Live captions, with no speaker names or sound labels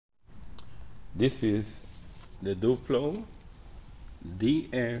This is the DUPLO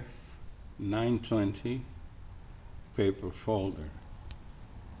DF-920 paper folder.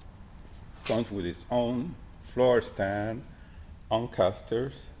 Comes with its own floor stand on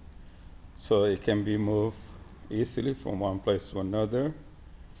casters, so it can be moved easily from one place to another.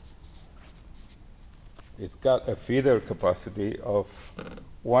 It's got a feeder capacity of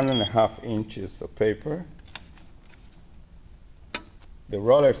 1.5 inches of paper. The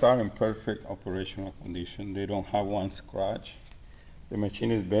rollers are in perfect operational condition. They don't have one scratch. The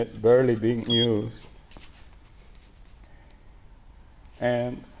machine is barely being used,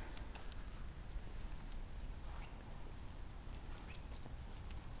 and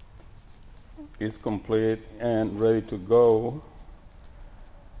it's complete and ready to go.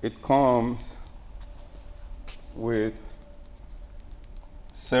 It comes with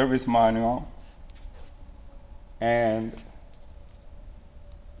service manual and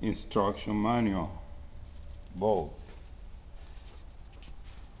instruction manual, both.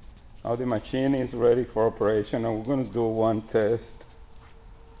 Now the machine is ready for operation, and we're going to do one test.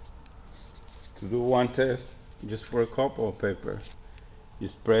 To do one test, just for a couple of paper,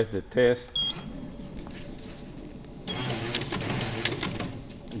 just press the test.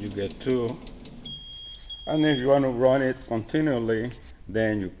 You get 2. And if you want to run it continually,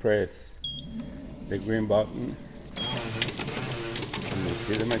 then you press the green button. And you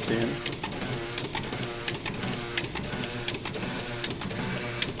see the machine.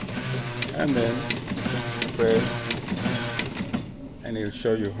 And then press, and it'll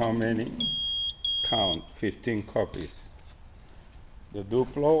show you how many. Count 15 copies. The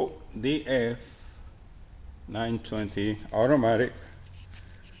DUPLO DF-920 automatic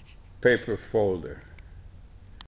paper folder.